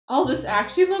Oh, this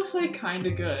actually looks like kind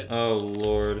of good. Oh,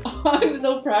 Lord. I'm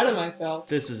so proud of myself.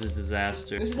 This is a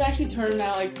disaster. This is actually turning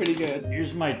out like pretty good.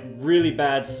 Here's my really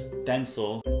bad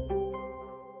stencil.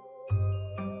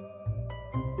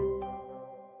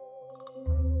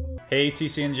 Hey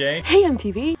TCNJ. Hey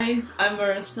MTV. Hi, I'm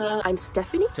Marissa. I'm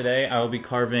Stephanie. Today I will be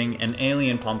carving an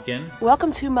alien pumpkin.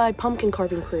 Welcome to my pumpkin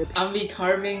carving crib. I'll be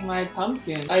carving my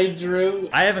pumpkin. I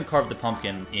haven't carved the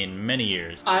pumpkin in many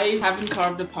years. I haven't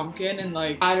carved a pumpkin in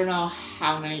like, I don't know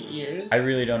how many years. I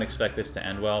really don't expect this to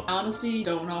end well. I honestly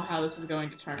don't know how this is going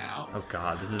to turn out. Oh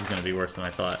god, this is gonna be worse than I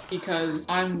thought. Because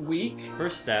I'm weak.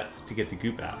 First step is to get the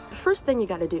goop out. The first thing you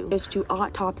gotta do is to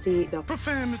autopsy the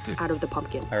profanity out of the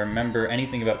pumpkin. I remember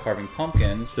anything about carving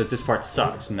pumpkins that this part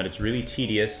sucks and that it's really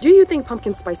tedious. Do you think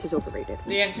pumpkin spice is overrated?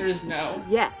 The answer is no.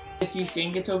 Yes. If you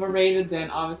think it's overrated,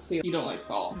 then obviously you don't like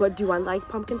fall. But do I like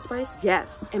pumpkin spice?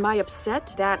 Yes. Am I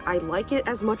upset that I like it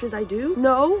as much as I do?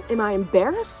 No. Am I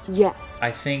embarrassed? Yes.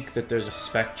 I think that there's a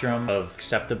spectrum of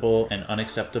acceptable and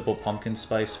unacceptable pumpkin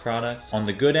spice products. On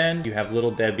the good end, you have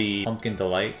Little Debbie pumpkin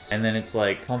delights, and then it's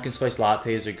like pumpkin spice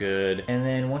lattes are good, and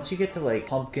then once you get to like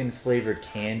pumpkin flavored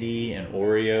candy and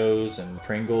Oreos and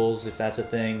Pringles, if that's a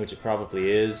thing, which it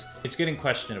probably is, it's getting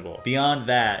questionable. Beyond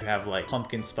that, you have like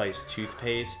pumpkin spice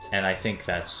toothpaste, and I think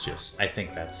that's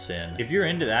sin. If you're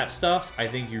into that stuff, I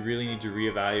think you really need to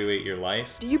reevaluate your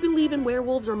life. Do you believe in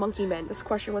werewolves or monkey men? This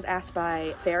question was asked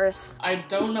by Ferris. I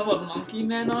don't know what monkey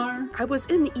men are. I was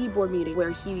in the e-board meeting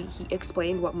where he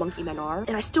explained what monkey men are,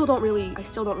 and I still don't really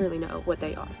know what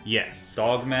they are. Yes,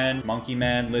 dog men, monkey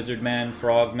men, lizard men,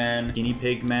 frog men, guinea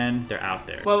pig men, they're out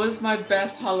there. What was my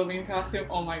best Halloween costume?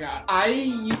 Oh my god. I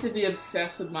used to be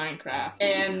obsessed with Minecraft,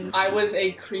 and I was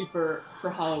a creeper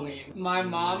for Halloween. My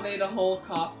mom made a whole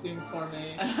costume for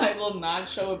me, and I will not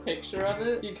show a picture of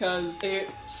it because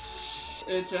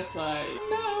it's just like,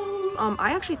 no.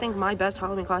 I actually think my best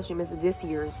Halloween costume is this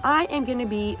year's. I am gonna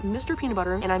be Mr. Peanut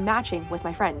Butter, and I'm matching with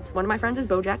my friends. One of my friends is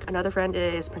Bojack, another friend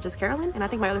is Princess Carolyn, and I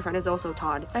think my other friend is also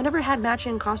Todd. I never had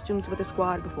matching costumes with a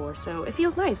squad before, so it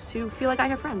feels nice to feel like I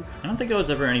have friends. I don't think I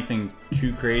was ever anything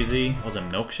too crazy. I was a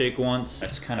milkshake once.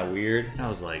 That's kind of weird. I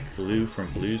was like Blue from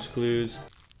Blue's Clues.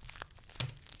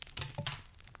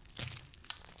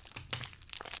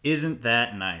 Isn't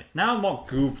that nice? Now I'm all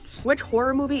gooped. Which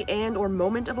horror movie and or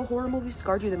moment of a horror movie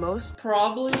scarred you the most?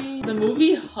 Probably the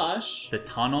movie Hush. The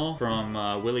tunnel from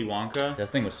Willy Wonka. That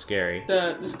thing was scary.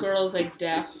 This girl is like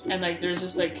deaf, and like there's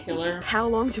this like killer. How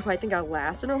long do I think I'll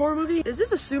last in a horror movie? Is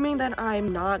this assuming that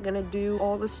I'm not gonna do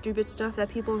all the stupid stuff that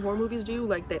people in horror movies do?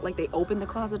 Like they open the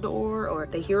closet door, or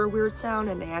they hear a weird sound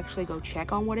and they actually go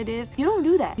check on what it is? You don't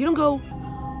do that. You don't go,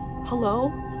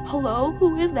 hello? Hello?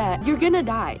 Who is that? You're gonna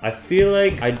die. I feel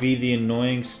like I'd be the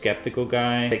annoying skeptical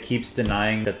guy that keeps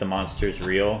denying that the monster is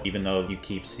real, even though you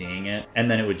keep seeing it, and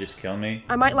then it would just kill me.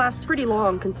 I might last pretty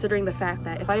long, considering the fact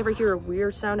that if I ever hear a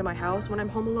weird sound in my house when I'm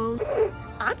home alone,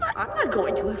 I'm not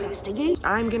going to investigate.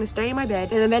 I'm gonna stay in my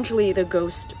bed, and eventually the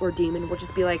ghost or demon will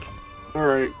just be like,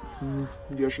 alright.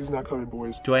 Yeah, she's not coming,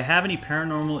 boys. Do I have any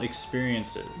paranormal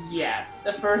experiences? Yes.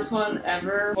 The first one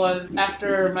ever was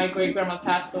after my great-grandma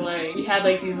passed away. We had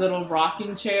like these little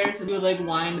rocking chairs, and we would like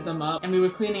wind them up, and we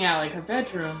were cleaning out like her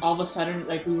bedroom. All of a sudden,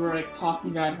 like we were like talking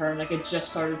about her, and like it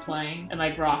just started playing and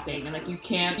like rocking, and like you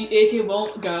can't, it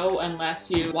won't go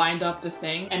unless you wind up the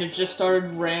thing, and it just started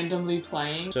randomly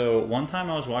playing. So one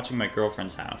time I was watching my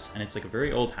girlfriend's house, and it's like a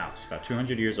very old house, about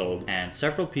 200 years old, and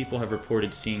several people have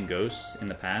reported seeing ghosts in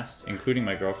the past, including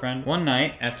my girlfriend. One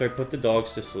night, after I put the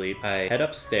dogs to sleep, I head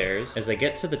upstairs. As I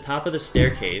get to the top of the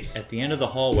staircase, at the end of the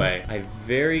hallway, I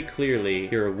very clearly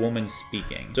hear a woman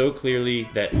speaking. So clearly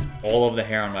that all of the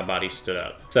hair on my body stood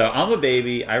up. So I'm a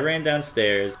baby, I ran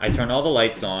downstairs, I turned all the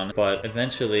lights on, but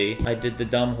eventually I did the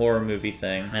dumb horror movie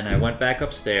thing, and I went back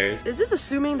upstairs. Is this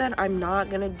assuming that I'm not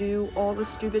gonna do all the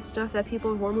stupid stuff that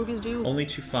people in horror movies do? Only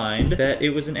to find that it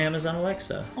was an Amazon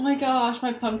Alexa. Oh my gosh,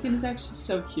 my pumpkin is actually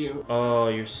so cute. Oh,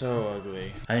 you're so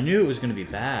ugly. I knew it was gonna be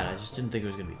bad, I just didn't think it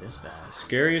was gonna be this bad.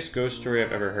 Scariest ghost story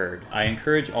I've ever heard. I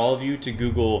encourage all of you to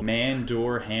Google man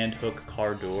door hand hook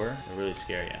car door. It'll really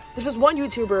scare you. There's this one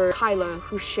YouTuber, Kyla,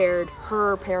 who shared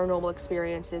her paranormal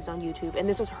experiences on YouTube, and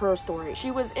this is her story. She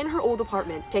was in her old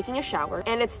apartment taking a shower,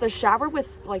 and it's the shower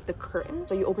with like the curtain,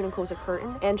 so you open and close a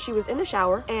curtain, and she was in the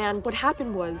shower, and what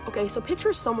happened was, okay, so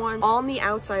picture someone on the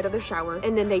outside of the shower,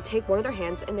 and then they take one of their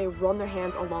hands and they run their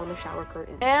hands along the shower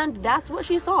curtain, and that's what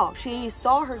she saw. She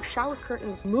saw her shower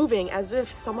curtains moving as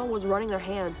if someone was running their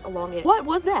hands along it. What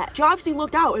was that? She obviously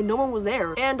looked out and no one was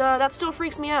there, and that still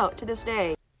freaks me out to this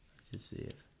day. Let's see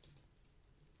it.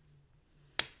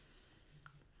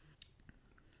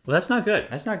 Well, that's not good.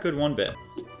 That's not good one bit.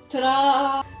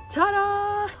 Ta-da!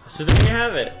 Ta-da! So there you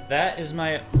have it. That is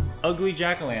my ugly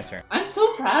jack-o'-lantern. I'm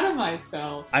so proud of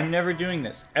myself. I'm never doing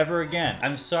this ever again.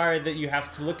 I'm sorry that you have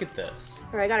to look at this.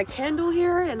 All right, I got a candle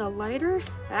here and a lighter.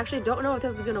 I actually don't know if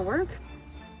this is gonna work.